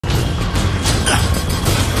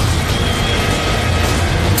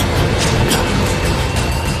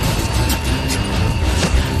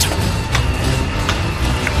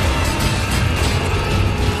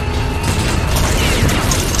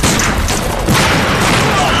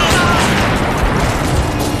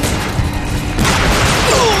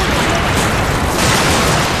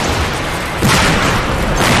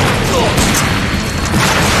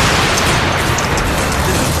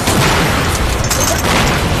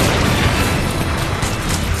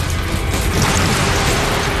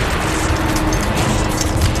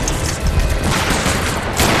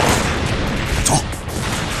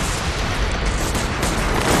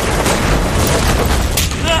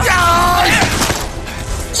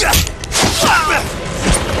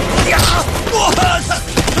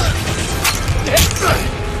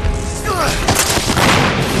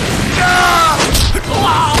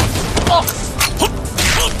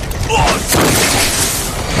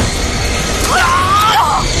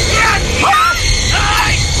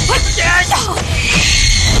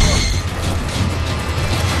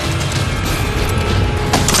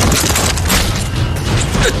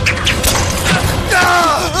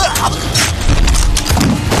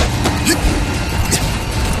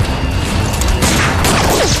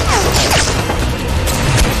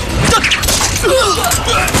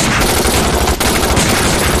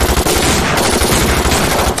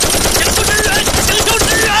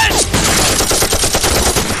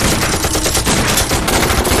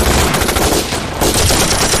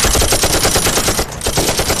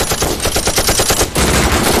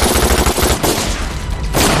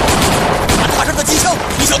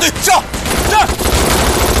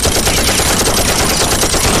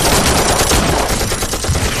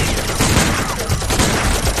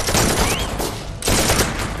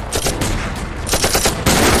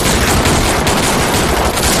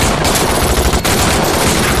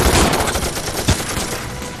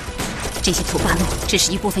这些土八路只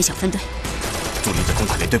是一部分小分队，助力的攻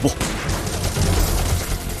打连队部。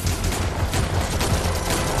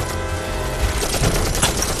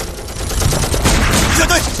热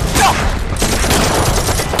队上！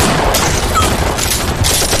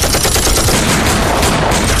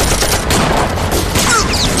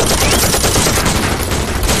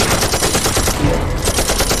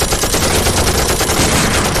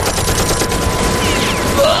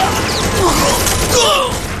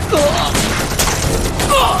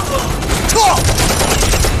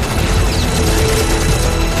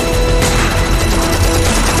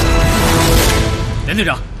连队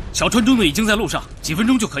长，小川中队已经在路上，几分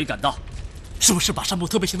钟就可以赶到。是不是把山木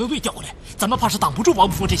特别行动队调过来？咱们怕是挡不住王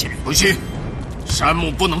木峰这些人。不行，山木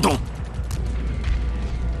不能动。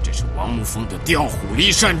这是王木峰的调虎离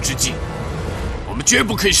山之计，我们绝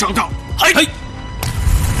不可以上当。嘿。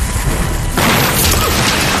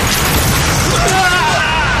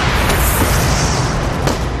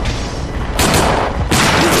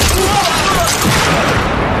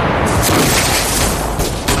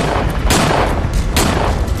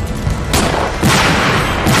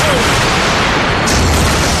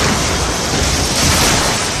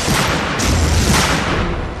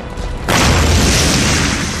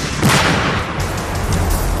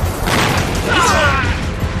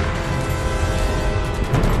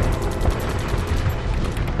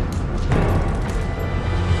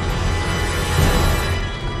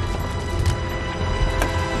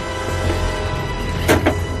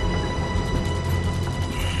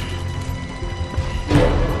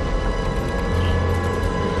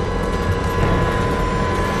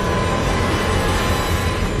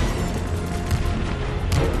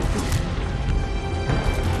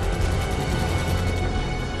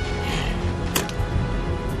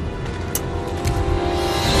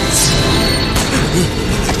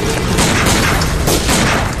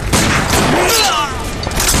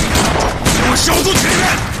守住前面，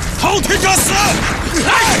后退者死！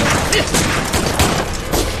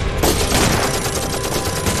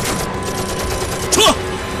撤！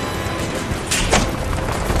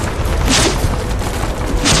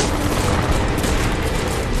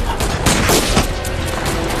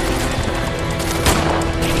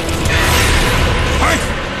快，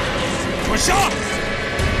我杀！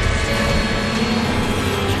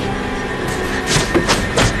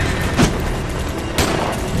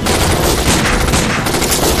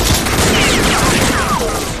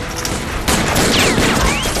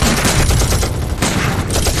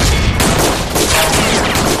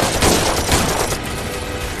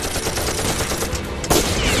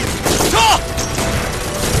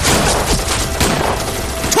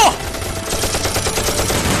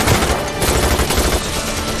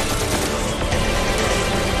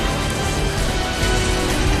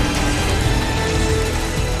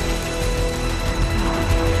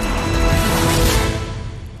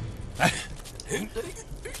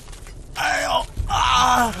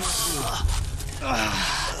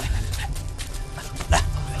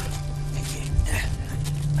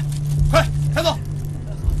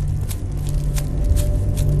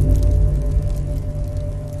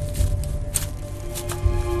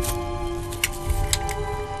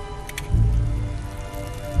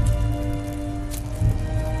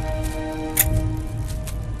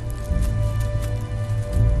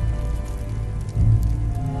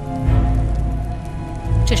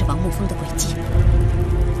这是王木峰的诡计。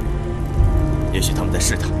也许他们在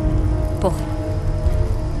试探。不，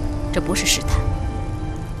这不是试探，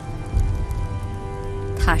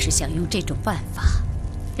他是想用这种办法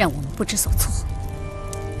让我们不知所措。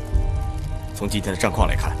从今天的战况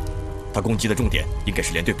来看，他攻击的重点应该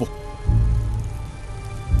是连队部。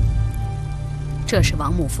这是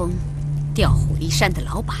王木峰调虎离山的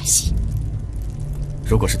老把戏。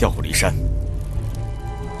如果是调虎离山，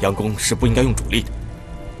杨公是不应该用主力的。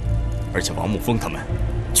而且王木峰他们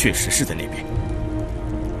确实是在那边，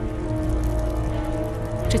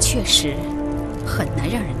这确实很难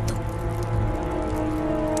让人懂。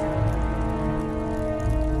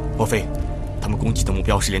莫非他们攻击的目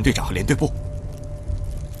标是连队长和连队部？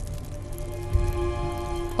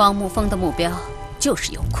王木峰的目标就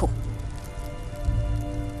是油库，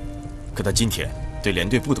可他今天对连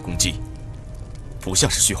队部的攻击，不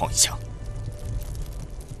像是虚晃一枪。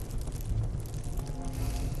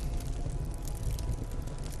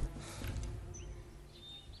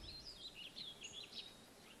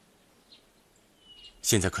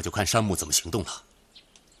现在可就看山木怎么行动了。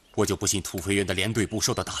我就不信土肥原的连队部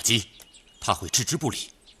受到打击，他会置之不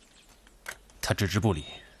理。他置之不理，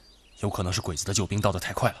有可能是鬼子的救兵到得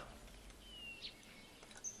太快了。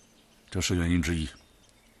这是原因之一。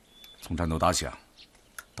从战斗打响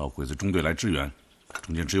到鬼子中队来支援，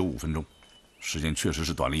中间只有5分钟，时间确实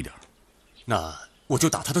是短了一点。那我就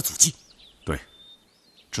打他的阻击。对，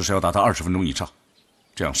至少要打他20分钟以上，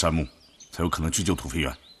这样山木才有可能去救土肥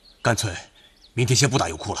原。干脆明天先不打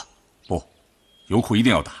油库了。不，油库一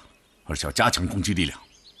定要打，而且要加强攻击力量。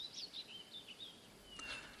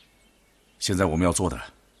现在我们要做的，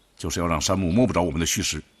就是要让山木摸不着我们的虚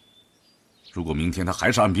实。如果明天他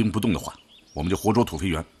还是按兵不动的话，我们就活捉土肥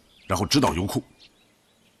原，然后直捣油库。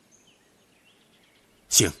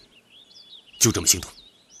行，就这么行动。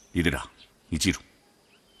李队长，你记住，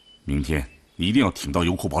明天你一定要挺到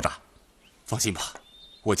油库爆炸。放心吧，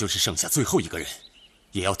我就是剩下最后一个人，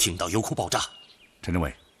也要挺到油库爆炸。陈政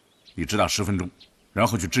委，你只打10分钟，然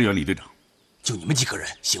后去支援李队长。就你们几个人，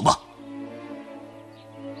行吗？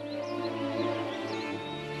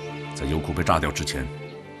在油库被炸掉之前，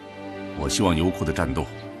我希望油库的战斗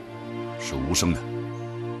是无声的。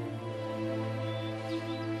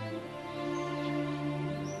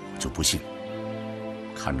我就不信，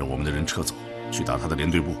看着我们的人撤走，去打他的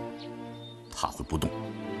连队部，他会不动。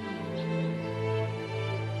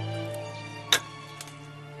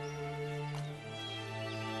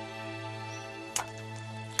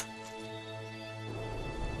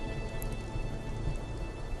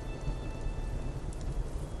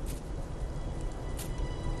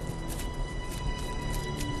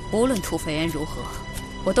无论土肥原如何，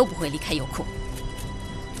我都不会离开油库。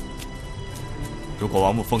如果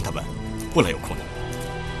王沐风他们不来油库呢？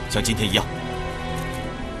像今天一样？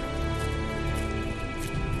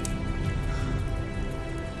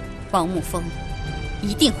王沐风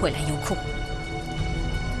一定会来油库。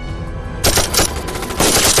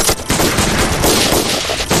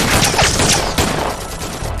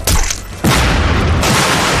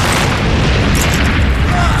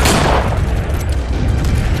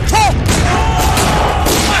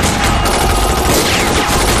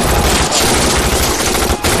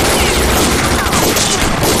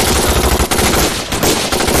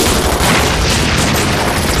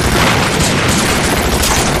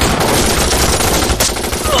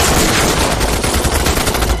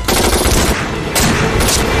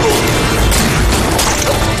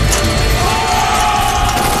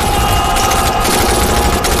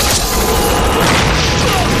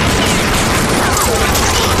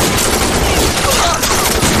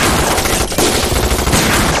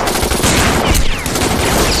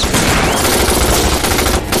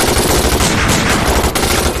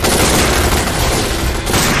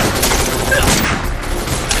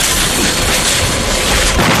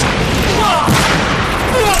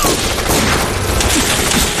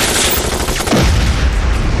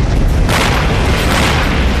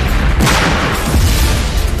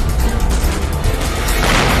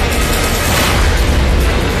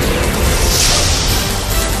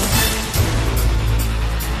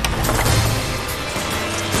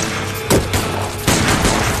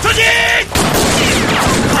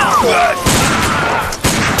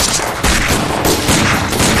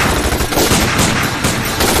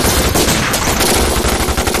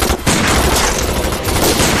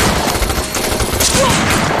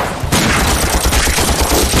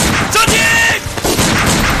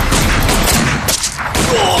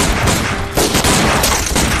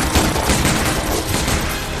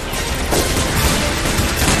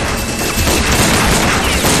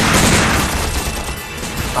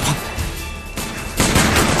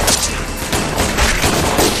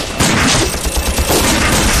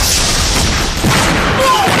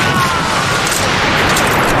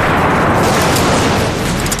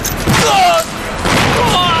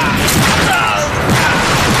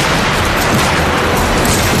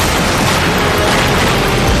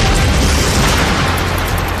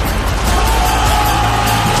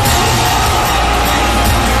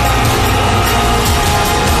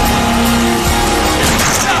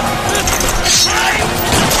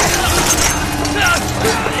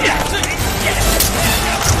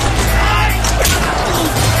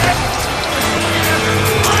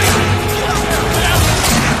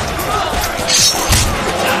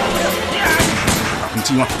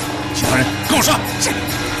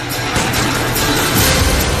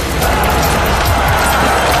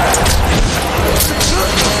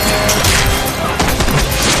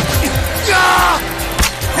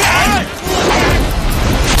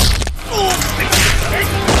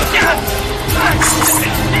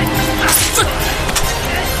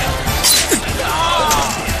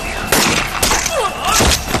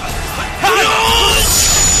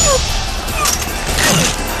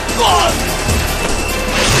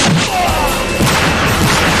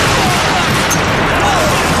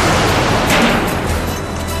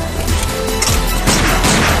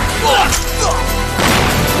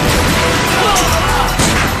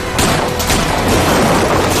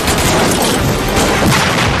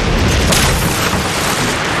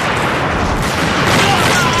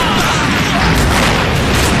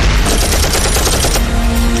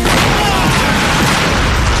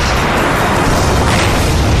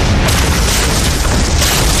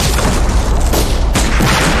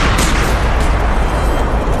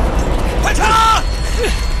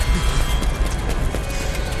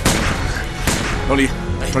老李，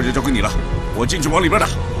事儿就交给你了，我进去往里边打。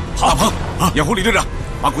好，大鹏啊，掩护李队长，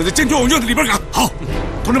把鬼子坚决往院子里边赶。好，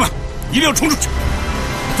同志们，一定要冲出去！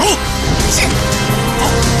走，行，好，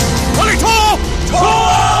往里冲！冲！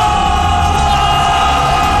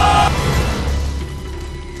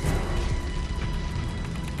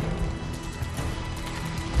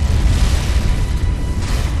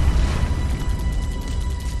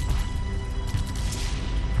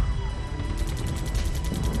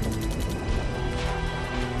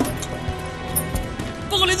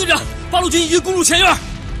队长，八路军已经攻入前院，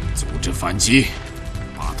组织反击，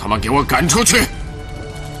把他们给我赶出去！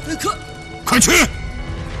快去！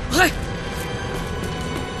哎，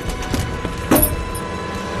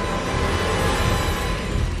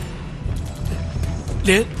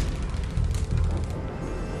连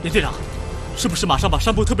队长，是不是马上把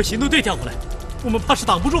山部特别行动队调过来？我们怕是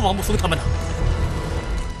挡不住王沐风他们的。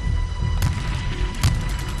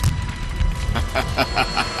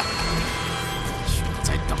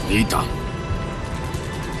一等，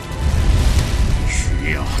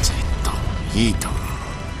需要再等一等。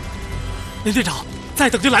林队长，再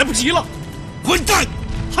等就来不及了！混蛋！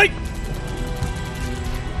嗨！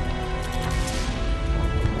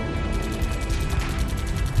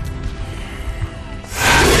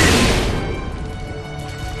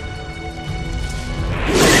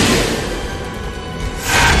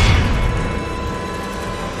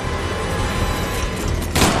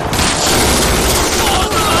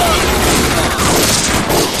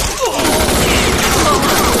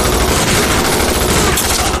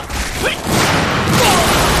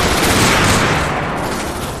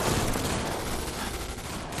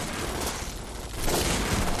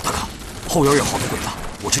后院有好多鬼子，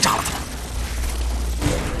我去炸了他们。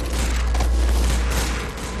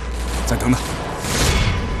再等等。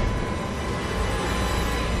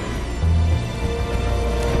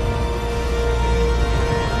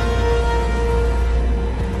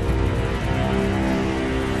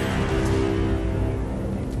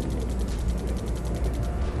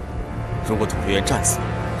如果土肥原战死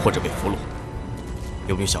或者被俘虏，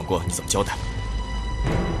有没有想过你怎么交代？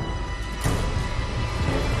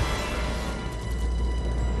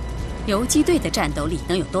游击队的战斗力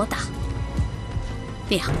能有多大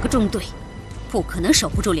？2个中队，不可能守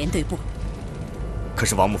不住连队部。可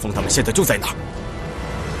是王沐风他们现在就在那儿。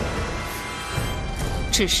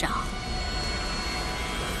至少，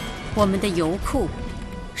我们的油库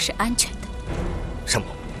是安全的。山姆，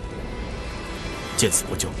见死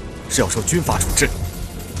不救是要受军法处置。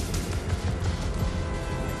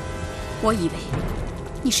我以为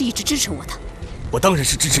你是一直支持我的。我当然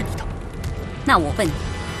是支持你的。那我问你，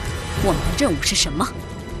我们的任务是什么？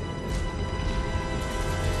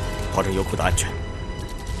保证油库的安全。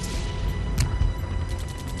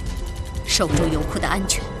守住油库的安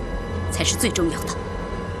全，才是最重要的。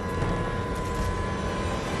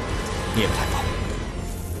你也看到，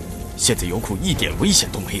现在油库一点危险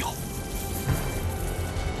都没有。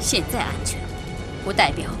现在安全，不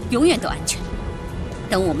代表永远都安全。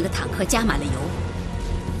等我们的坦克加满了油，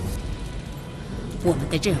我们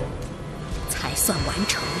的任务才算完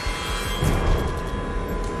成。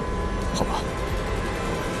好吧，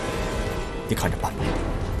你看着办吧。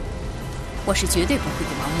我是绝对不会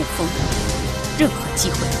给王沐风任何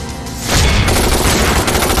机会。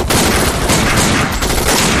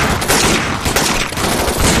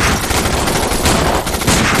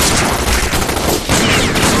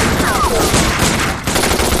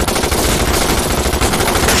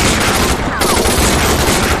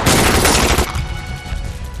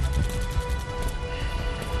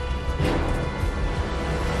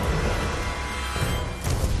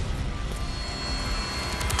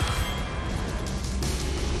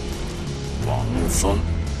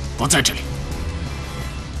不在这里，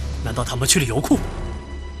难道他们去了油库？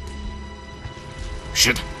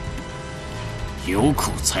是的，油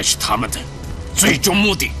库才是他们的最终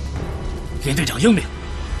目的。连队长英明，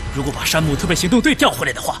如果把山木特别行动队调回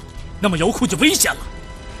来的话，那么油库就危险了。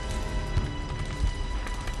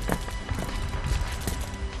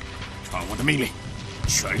传我的命令，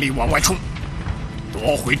全力往外冲，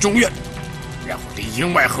夺回中院，然后里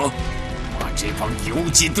应外合，把这帮游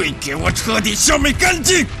击队给我彻底消灭干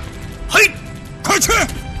净！嘿，快去！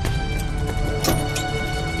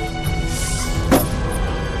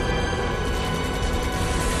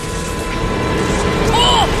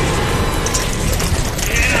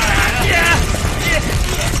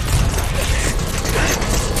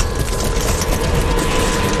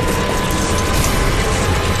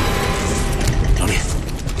老李，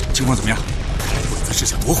情况怎么样？鬼子是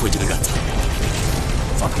想夺回这个院子，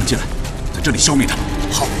放他们进来，在这里消灭他们。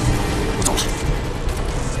好，我走了。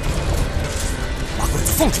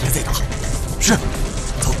放进来再打。是。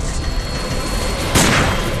走。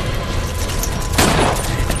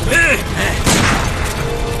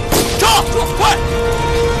撤！快！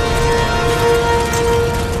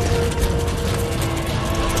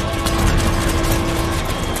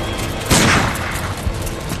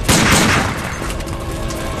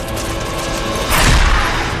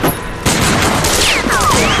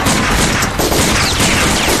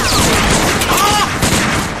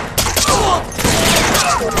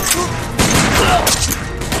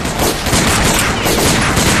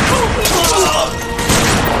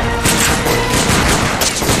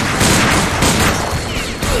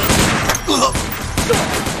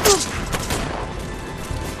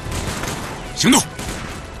行动！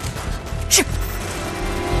是。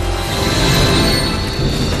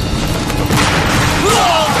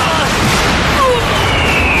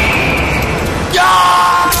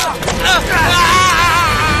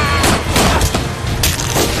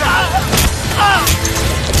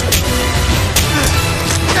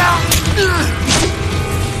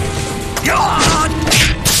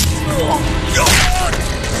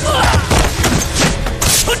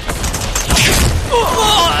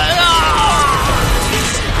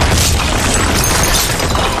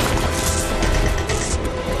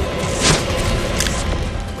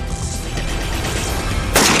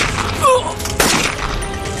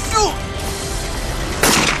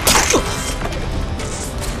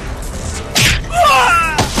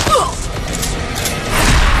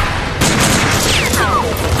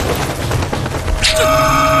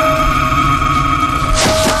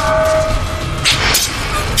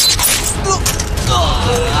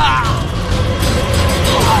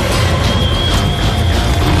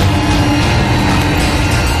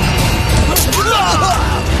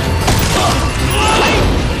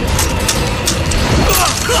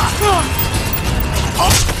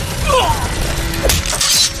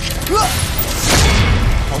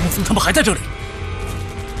他们还在这里，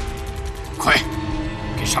快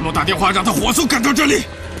给山姆打电话，让他火速赶到这里。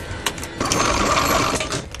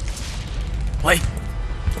喂，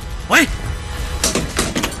喂，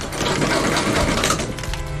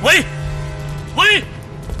喂，喂，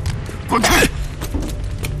滚开！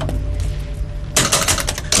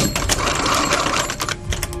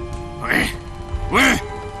喂，喂，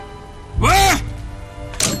喂，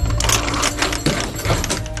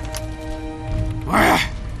喂！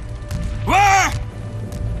喂！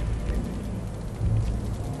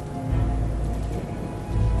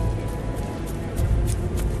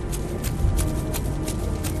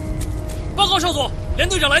报告少佐，连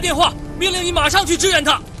队长来电话，命令你马上去支援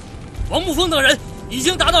他。王沐风等人已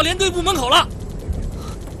经达到连队部门口了。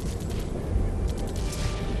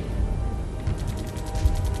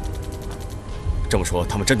这么说，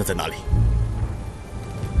他们真的在那里？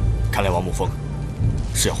看来王沐风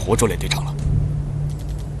是要活捉连队长了。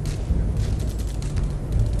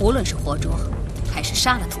无论是活捉，还是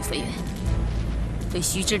杀了土肥原，对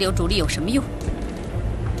徐志柳主力有什么用？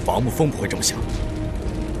王沐风不会这么想。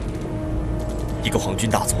一个皇军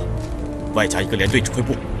大佐，外加一个连队指挥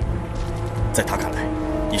部，在他看来，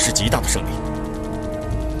已是极大的胜利。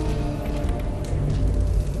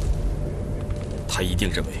他一定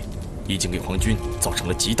认为，已经给皇军造成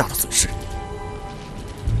了极大的损失。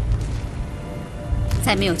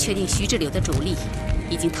在没有确定徐志柳的主力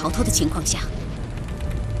已经逃脱的情况下，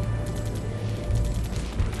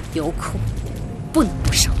油库不能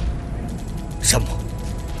不守。山姆，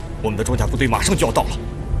我们的装甲部队马上就要到了。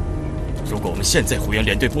如果我们现在回援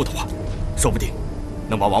连队部的话，说不定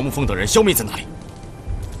能把王沐风等人消灭在那里。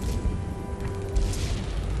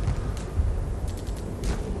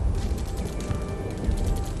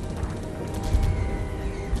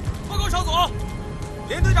报告少佐，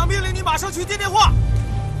连队长命令你马上去接电话。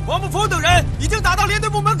王沐风等人已经打到连队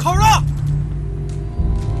部门口了。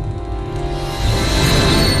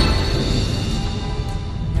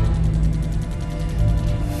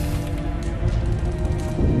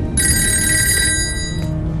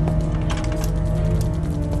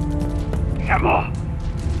山姆，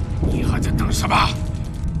你还在等什么？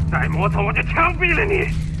再磨蹭我就枪毙了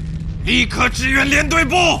你！立刻支援连队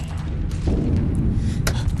部！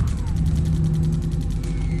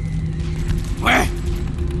喂，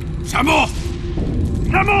山姆，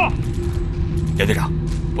山姆，连队长，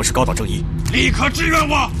我是高岛正一，立刻支援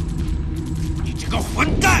我！你这个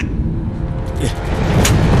混蛋！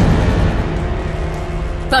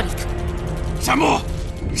不要理他。山姆，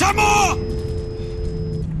山姆！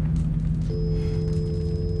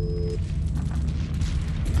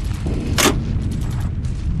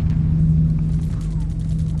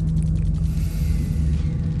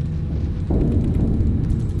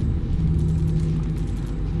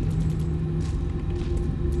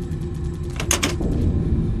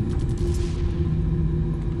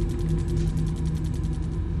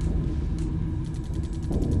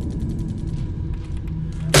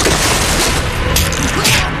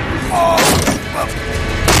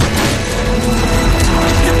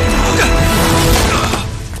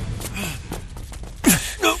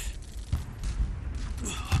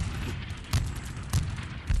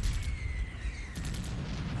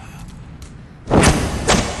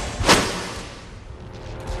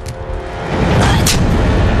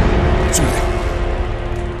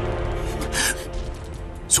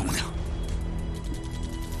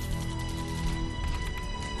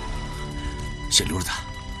先留着他，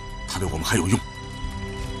他对我们还有用。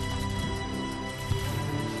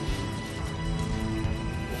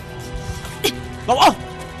老王，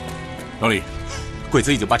老李，鬼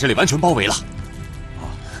子已经把这里完全包围了。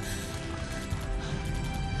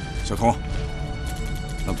小童，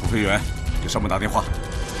让土肥原给上门打电话，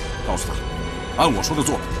告诉他，按我说的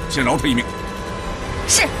做，先饶他一命。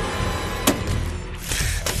是。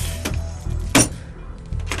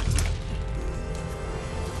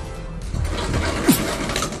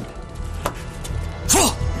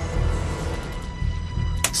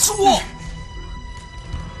说。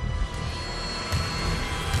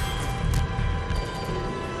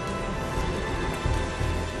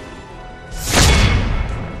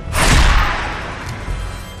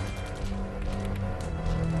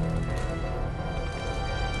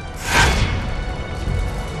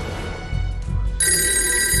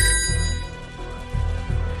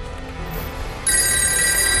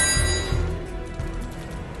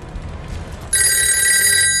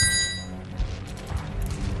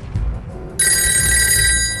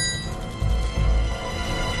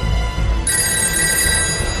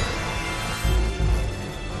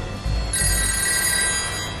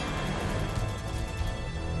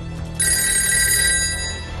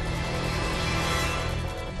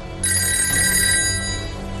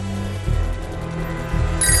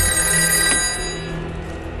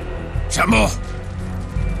山木，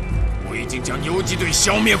我已经将游击队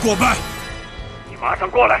消灭过半，你马上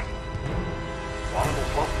过来。王木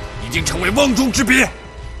峰已经成为瓮中之鳖，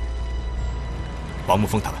王木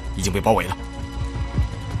峰他们已经被包围了。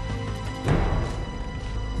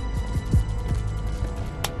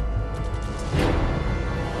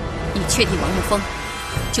你确定王木峰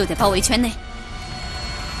就在包围圈内？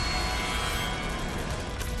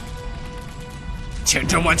千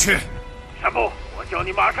真万确。山木，我叫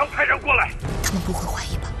你马上派人过来。他们不会怀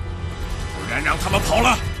疑吧？不然让他们跑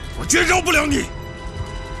了，我绝饶不了你。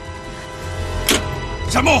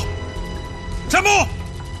山木，山木，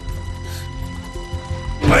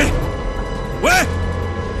喂，喂。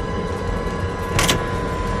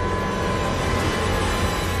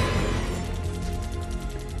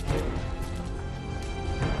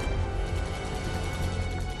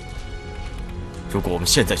如果我们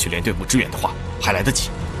现在去连队部支援的话，还来得及。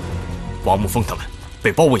王木峰他们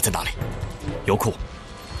被包围在那里，油库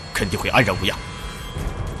肯定会安然无恙。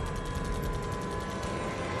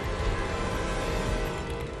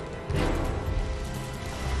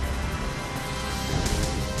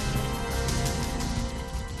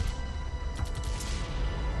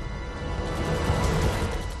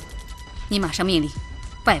你马上命令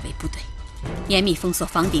外围部队严密封锁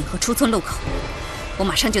房顶和出村路口，我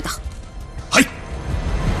马上就到。嗨，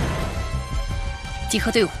集合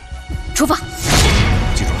队伍，出发。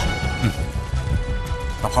记住了。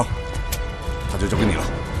大胖，他就交给你了。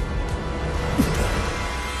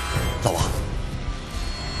老王，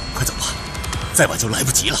快走吧，再晚就来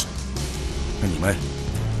不及了。那你们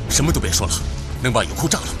什么都别说了，能把油库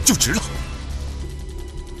炸了就值了。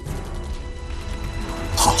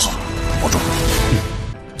好，保重。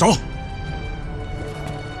走。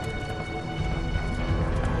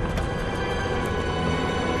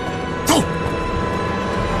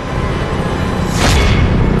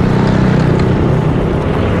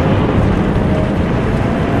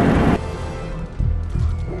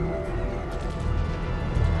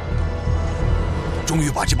终于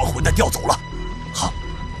把这帮混蛋调走了。好，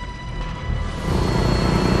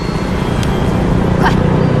快！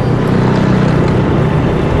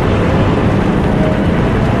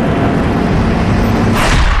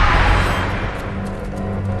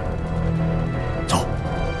走。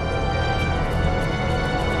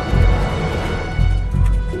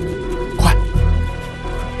快！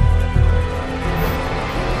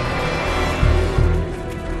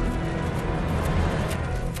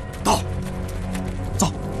到。走。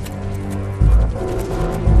走。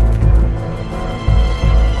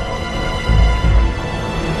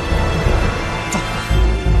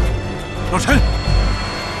老陈，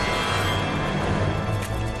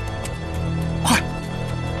快！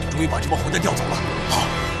终于把这帮混蛋调走了。好，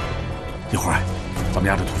一会儿咱们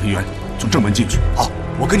押着土肥原从正门进去。好，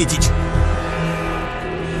我跟你进去。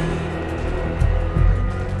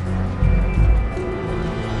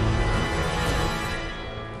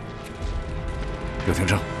刘天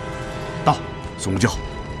生，到。宋木教，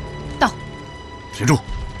到。铁柱，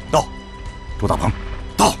到。周大鹏，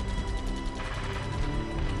到。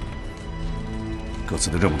各自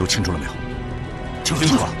的任务都清楚了没有？清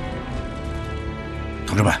楚了。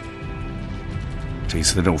同志们，这一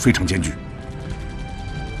次的任务非常艰巨，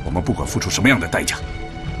我们不管付出什么样的代价，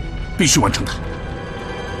必须完成它。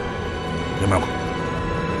明白吗？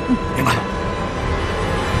明白。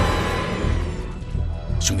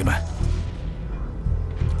兄弟们，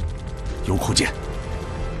油库见。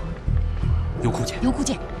油库见。油库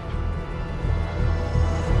见。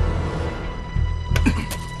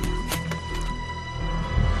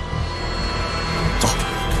走。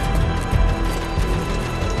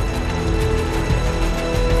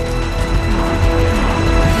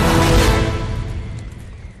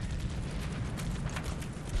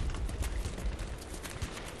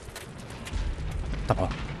大鹏，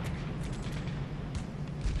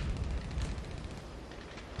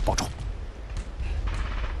保重，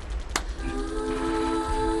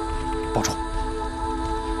保重，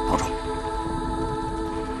保重。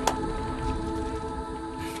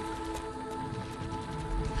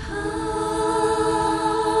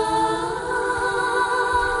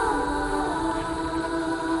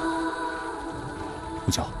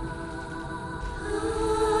吴桥。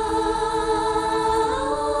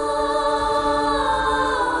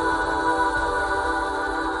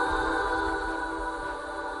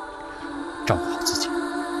照顾好自己。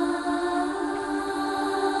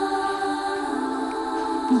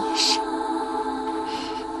你也是。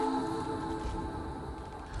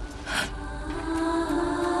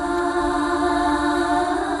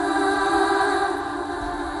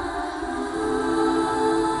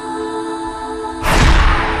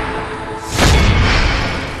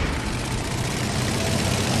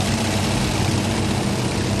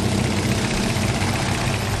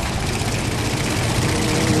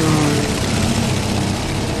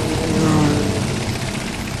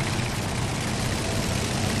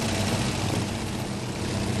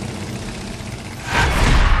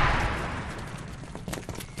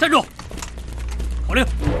站住！口令。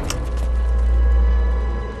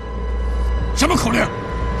什么口令？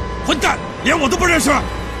混蛋，连我都不认识！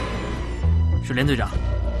是连队长。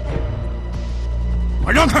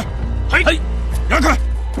快让开！嘿，让开！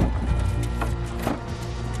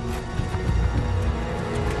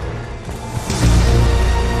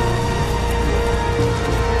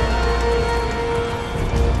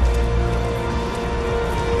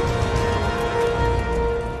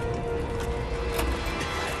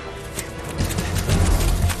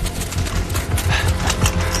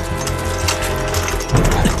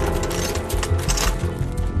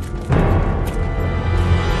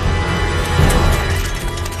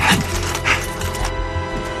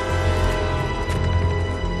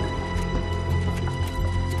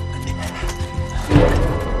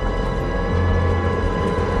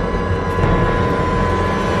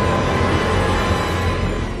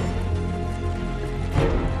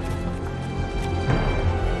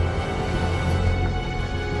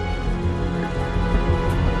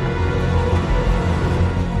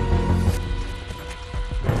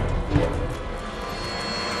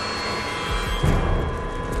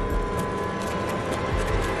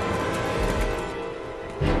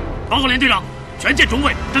报告连队长，全舰中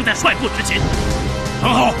尉正在率部执勤。很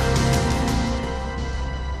好。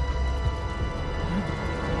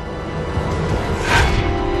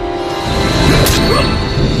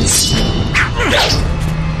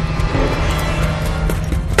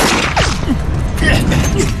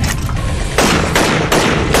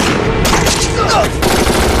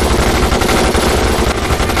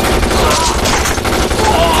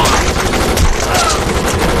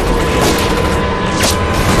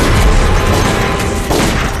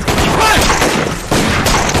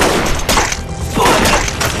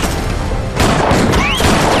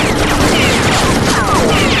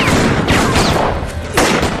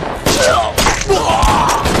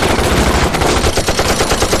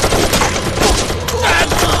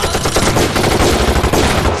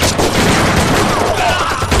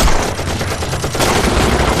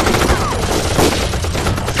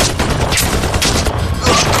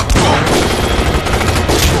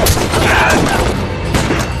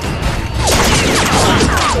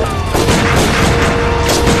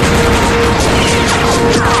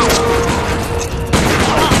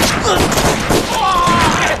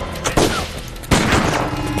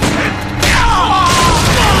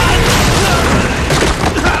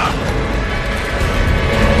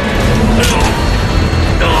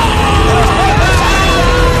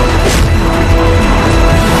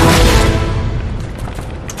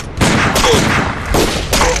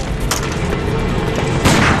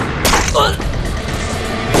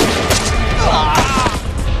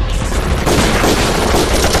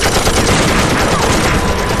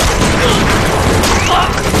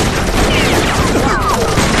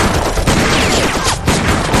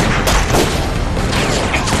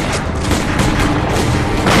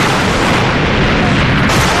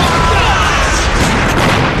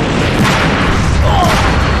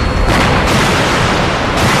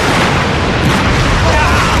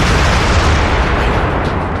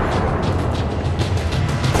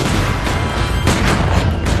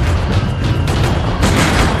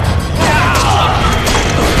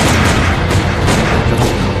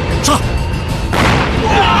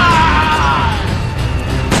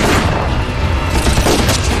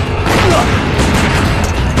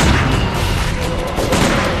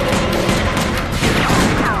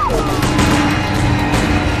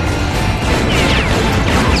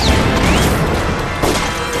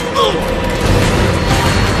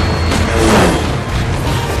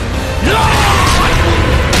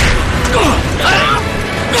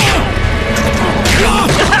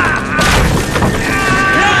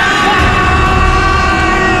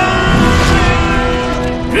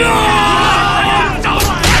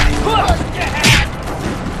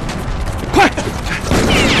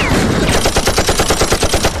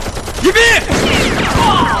一臂！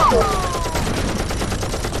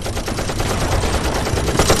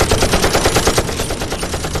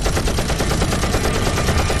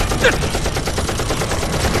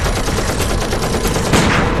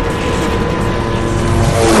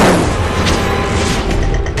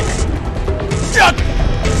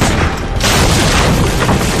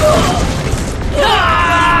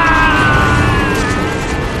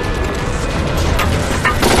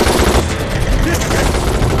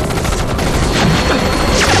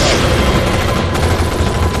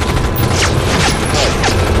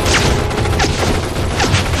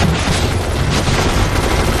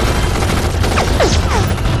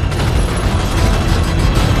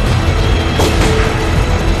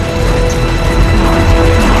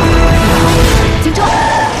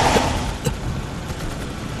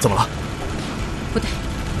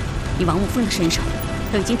身手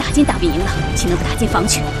都已经打进大本营了，岂能不打进防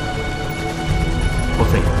去？莫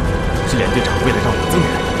非是连队长为了让我增援，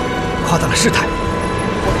夸大了事态？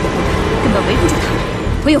根本围不住他们，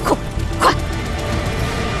我有空，快！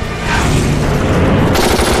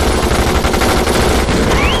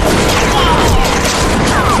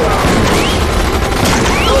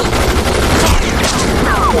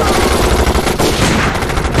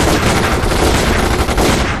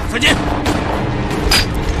传进！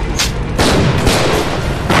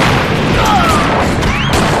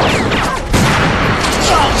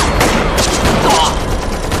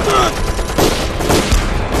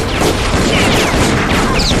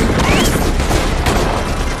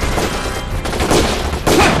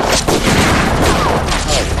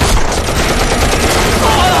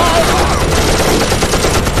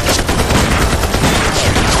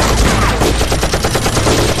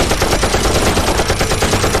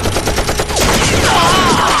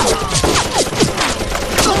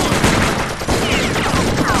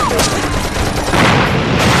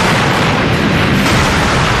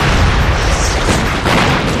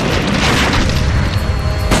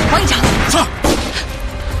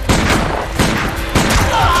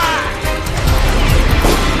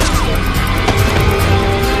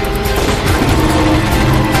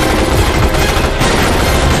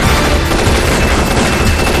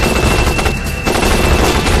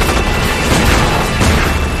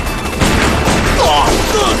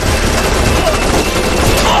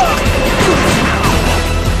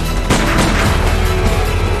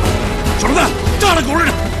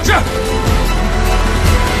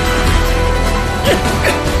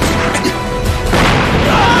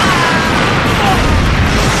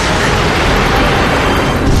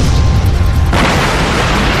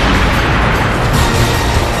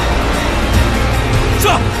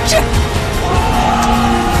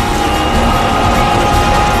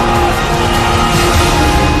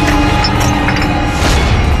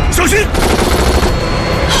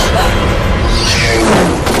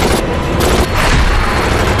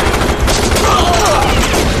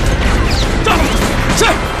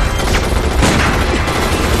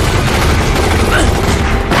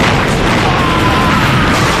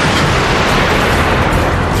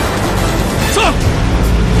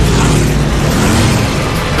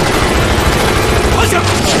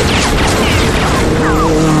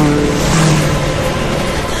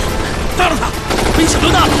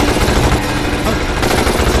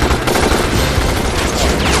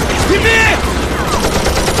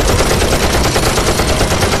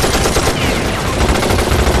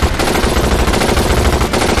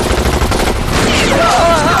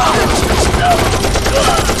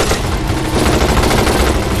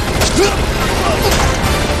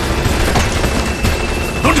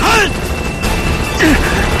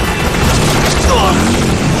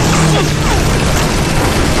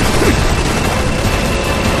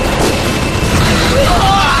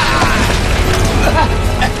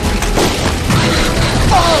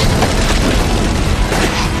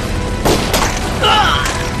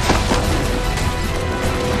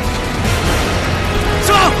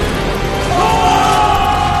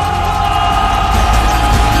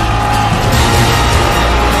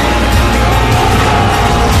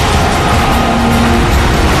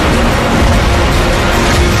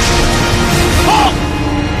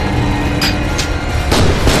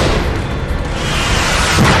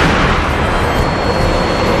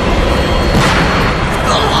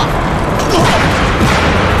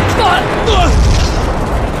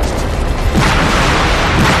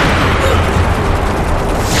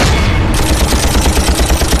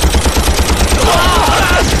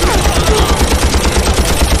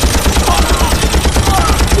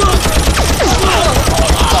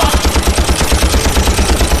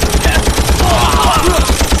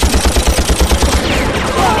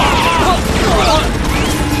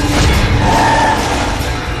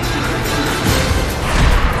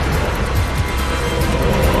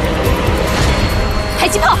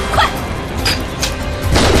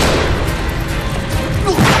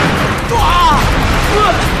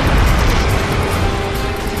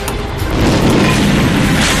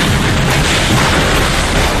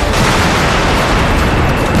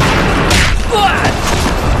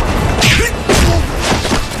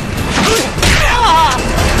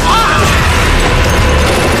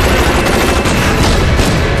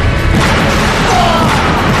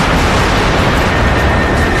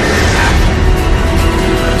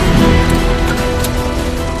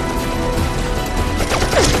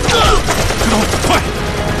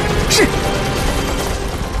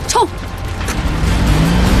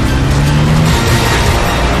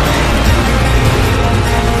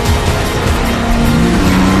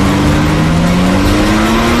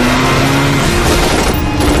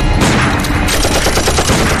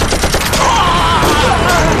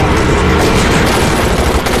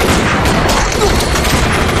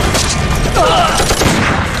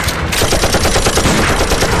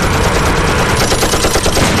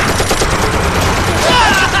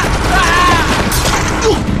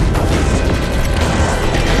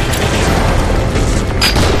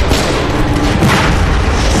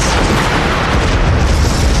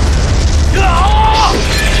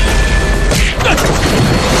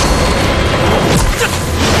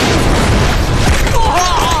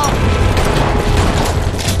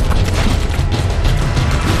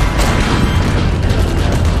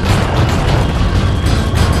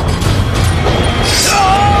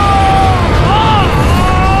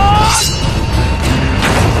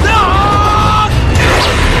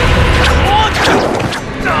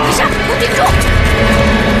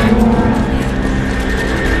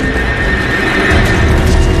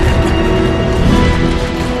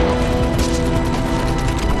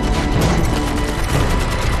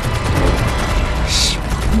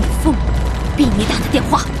电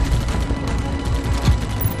话。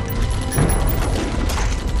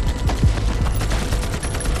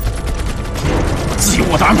自有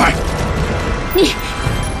我的安排。你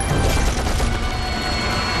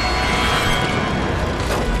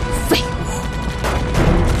废物！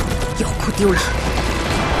药库丢了，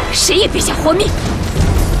谁也别想活命！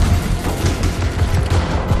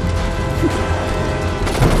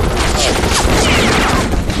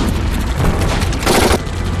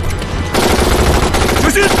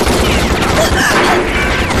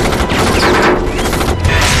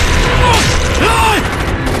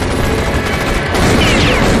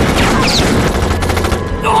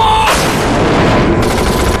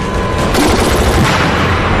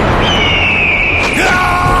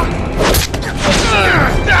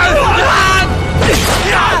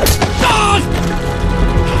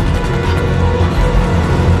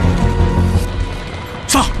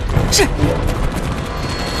小心！是。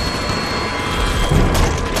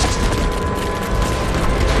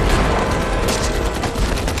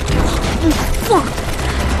放！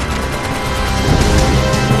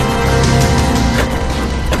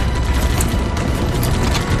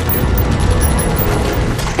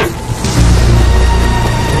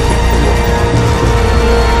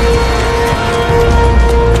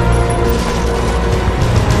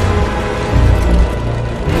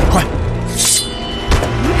快！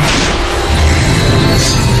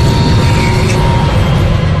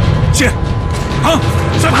先，啊，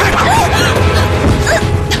闪开！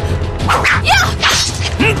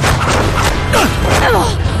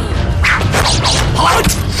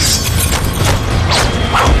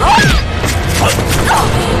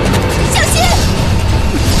小心！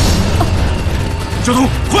小童，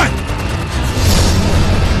快！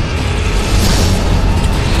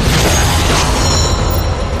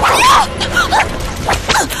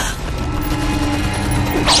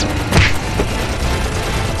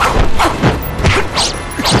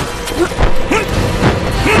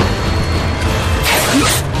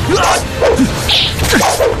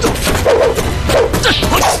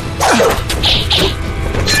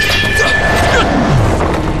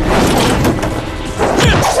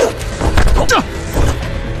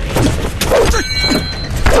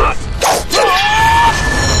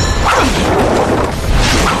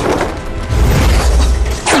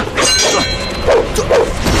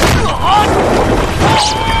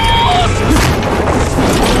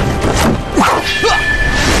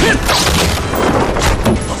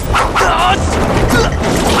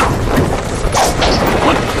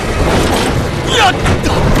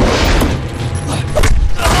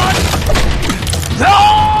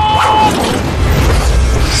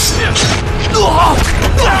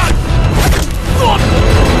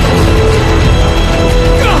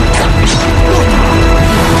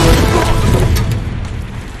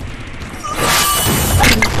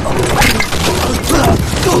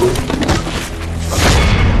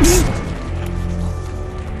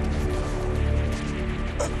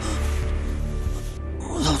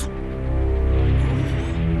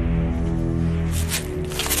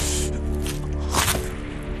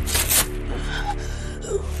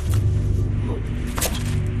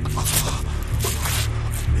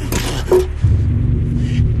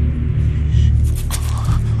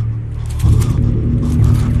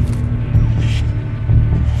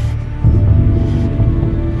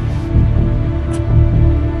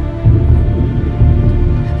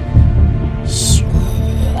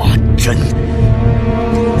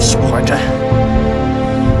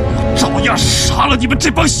你们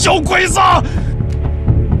这帮小鬼子！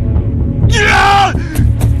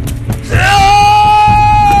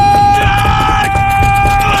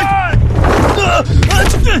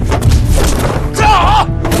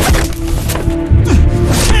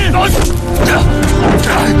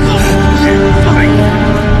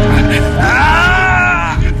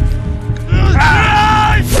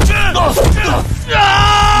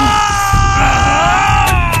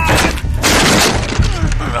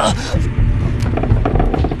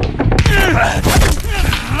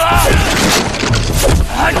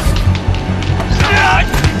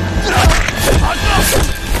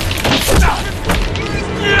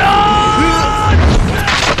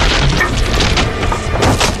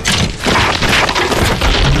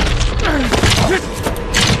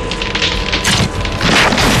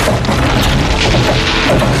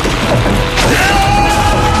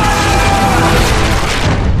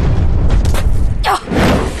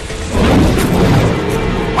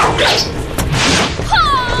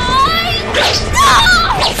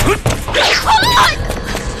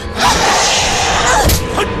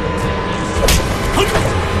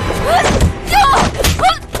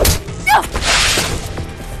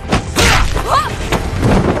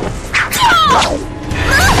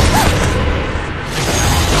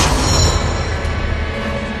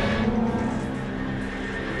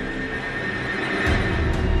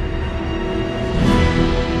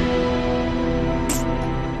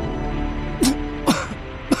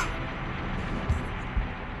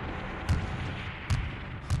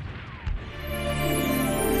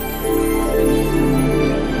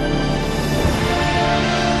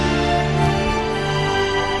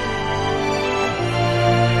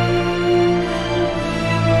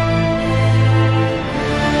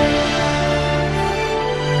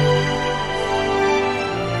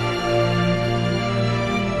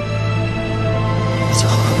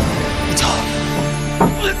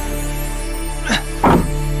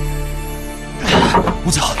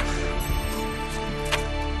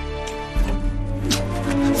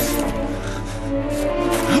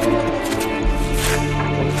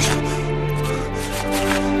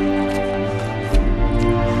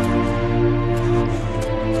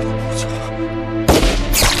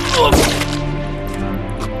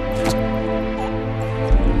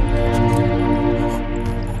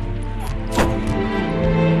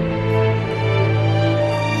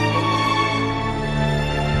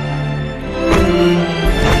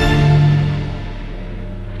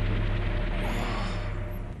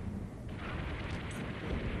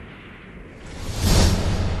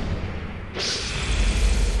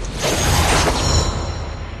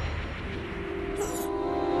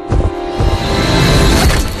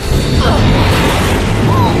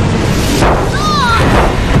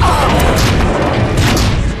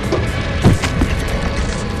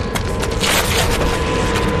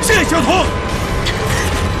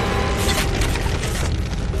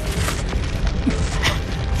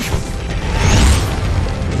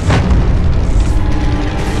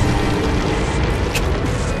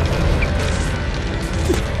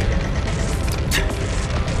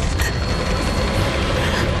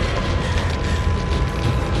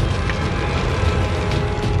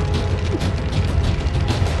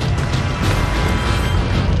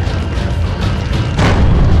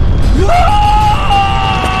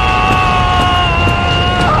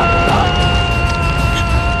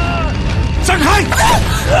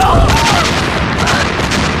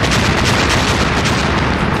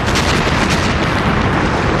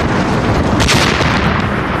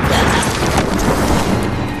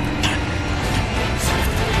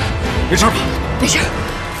没事吧？没事。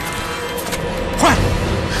快！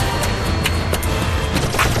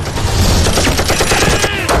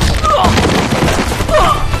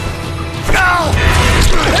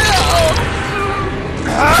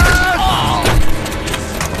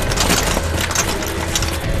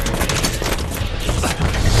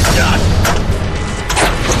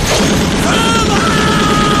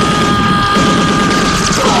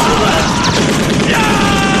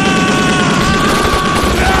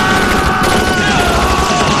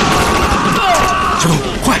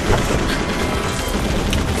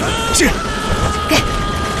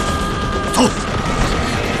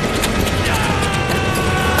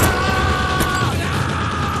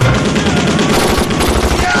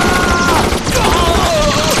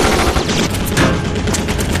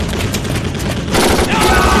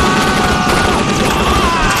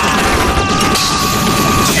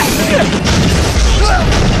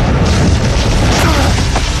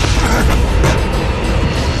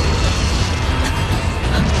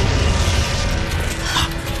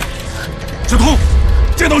小童，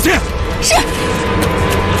见导线。是。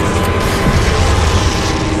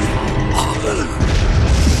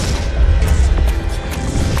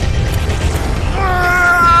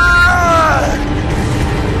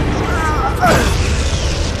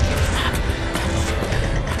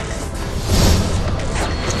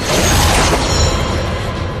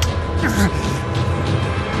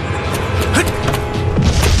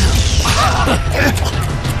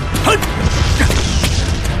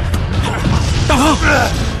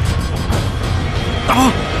大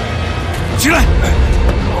鹏，起来！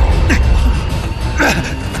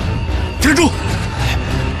停住！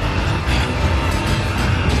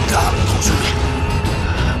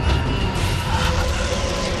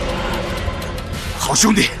好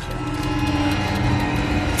兄弟，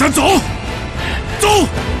咱走，走，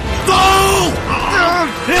走！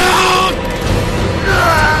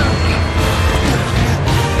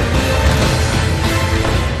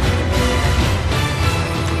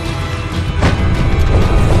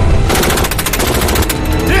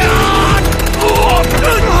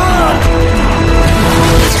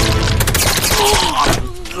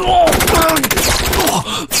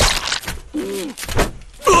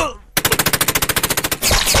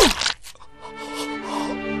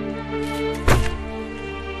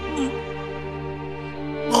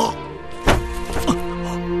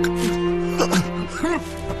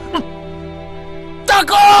大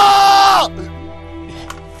哥！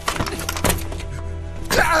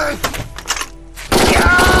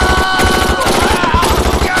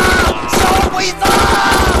小鬼子！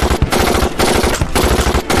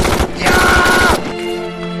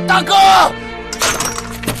大哥！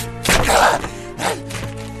大哥！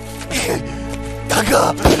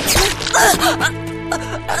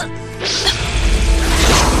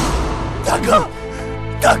大哥！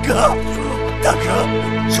大哥！大哥！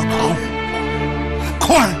小唐，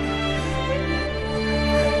快！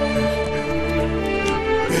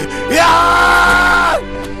呀！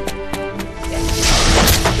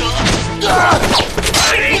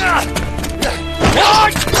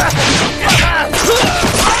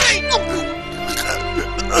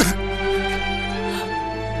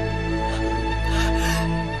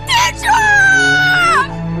天柱！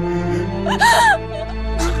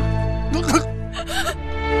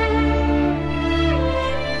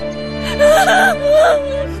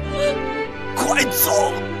快走！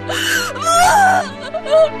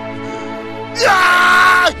呀！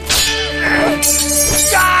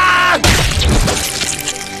呀！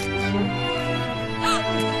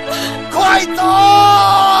快走！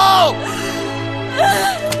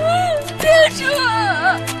天柱！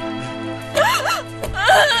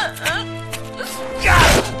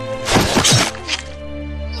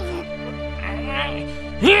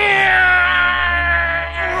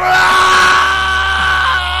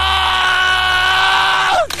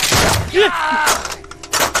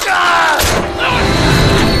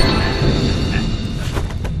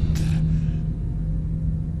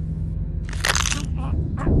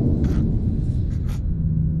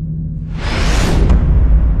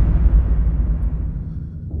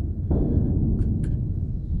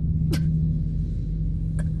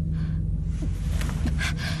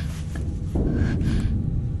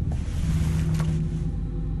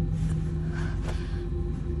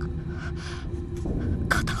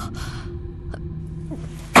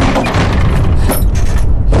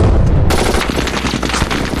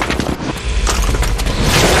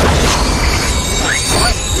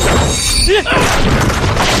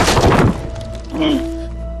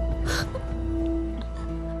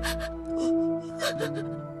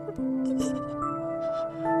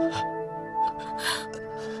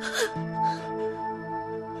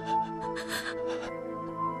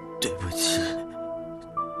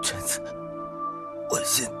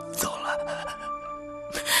走了。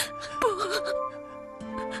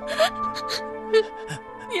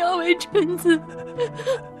你要为臣子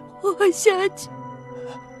活下去。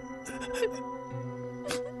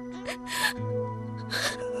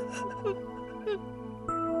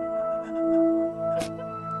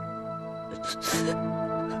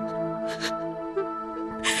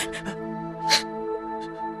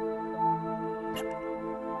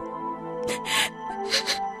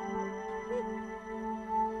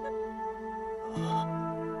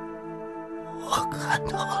我看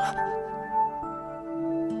到了。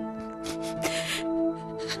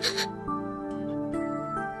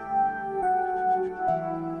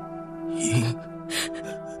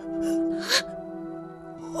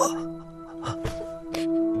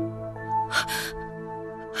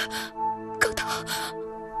高导，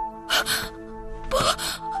不，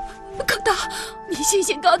高导，你醒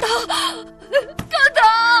醒，高导，高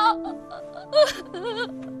导，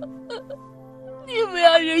你不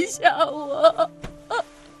要扔下我，高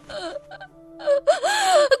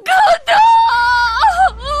导。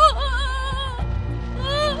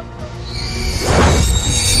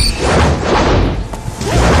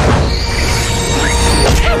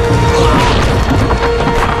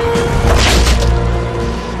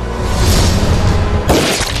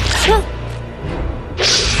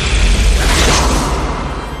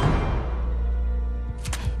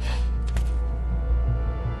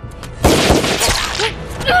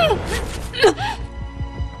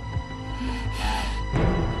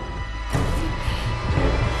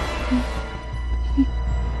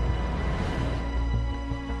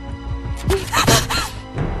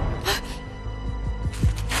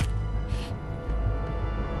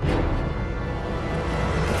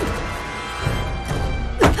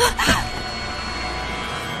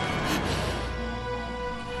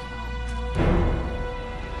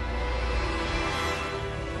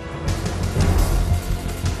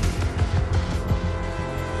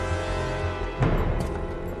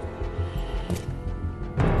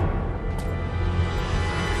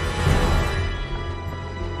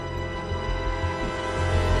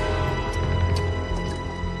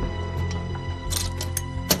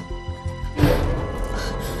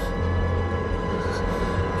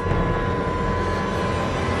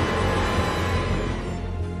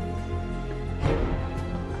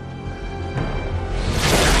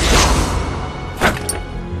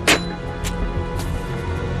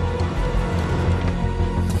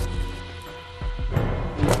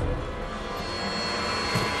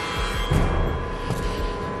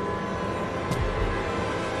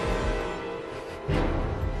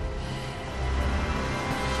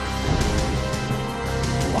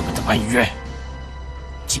恩怨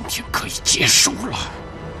今天可以结束了。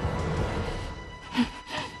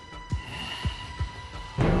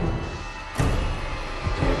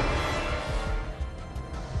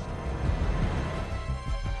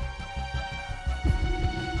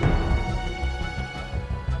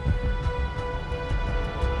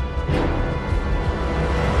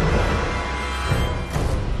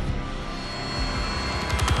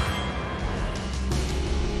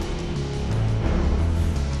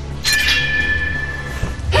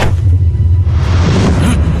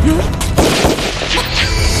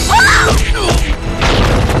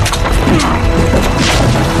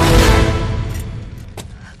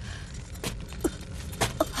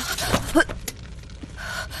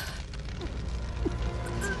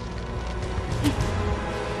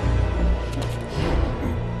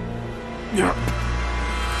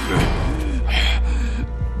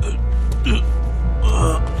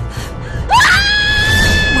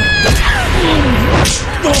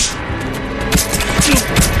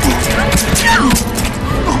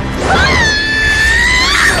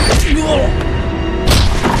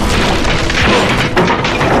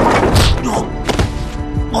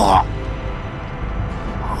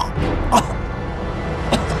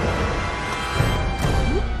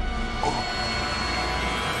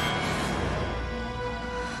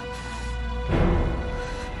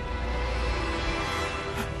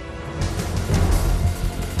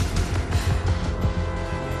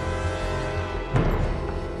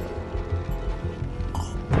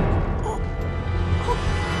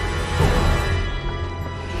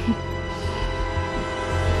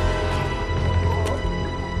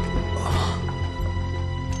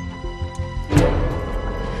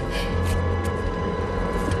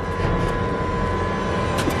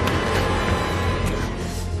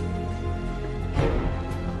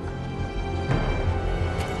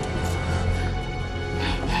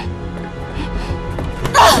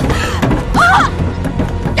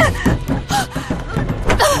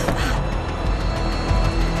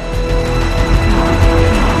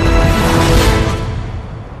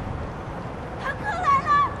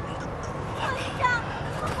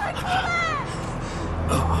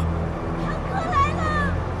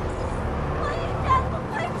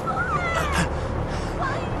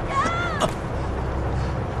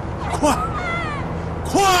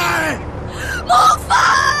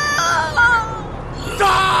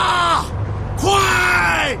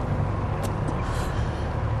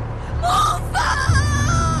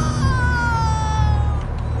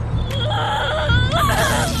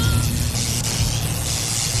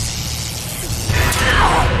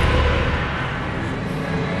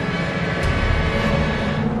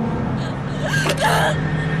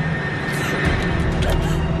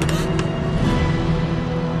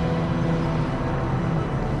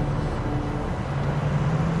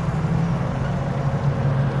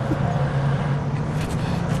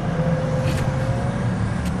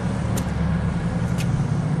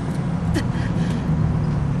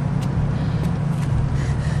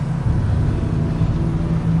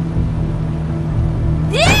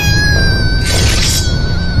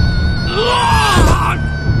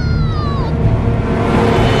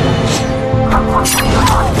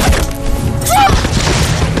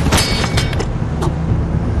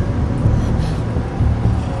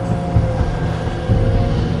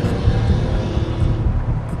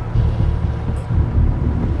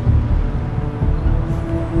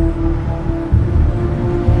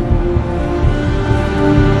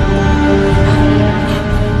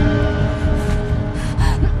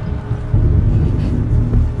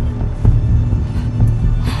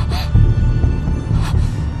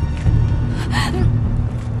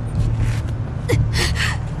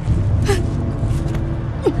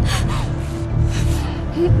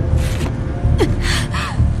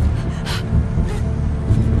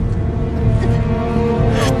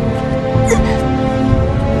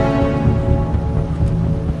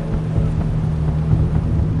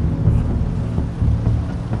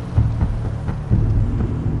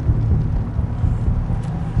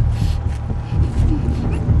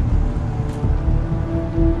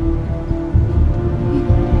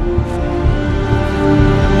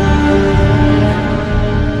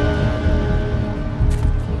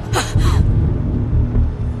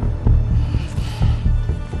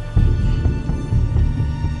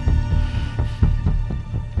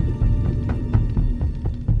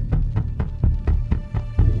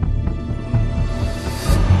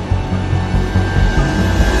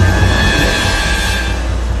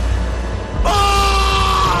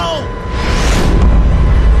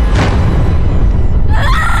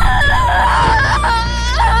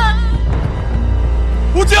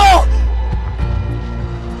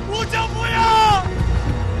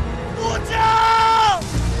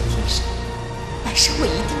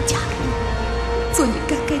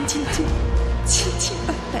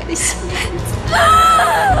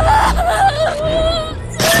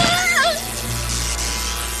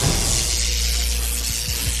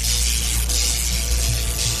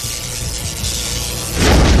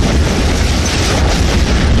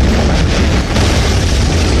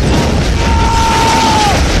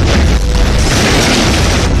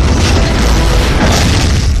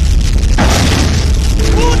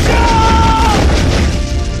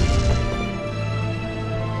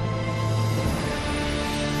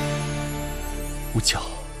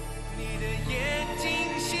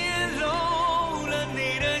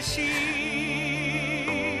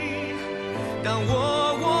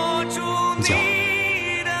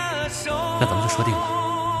那咱们就说定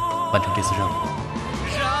了，完成这次任务，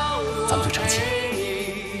咱们就成亲。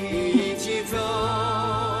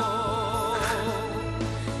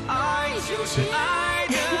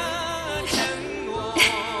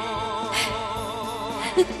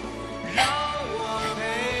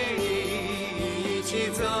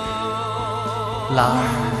拉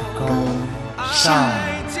钩上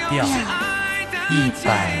吊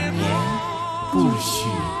，100年不许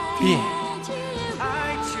变。啊。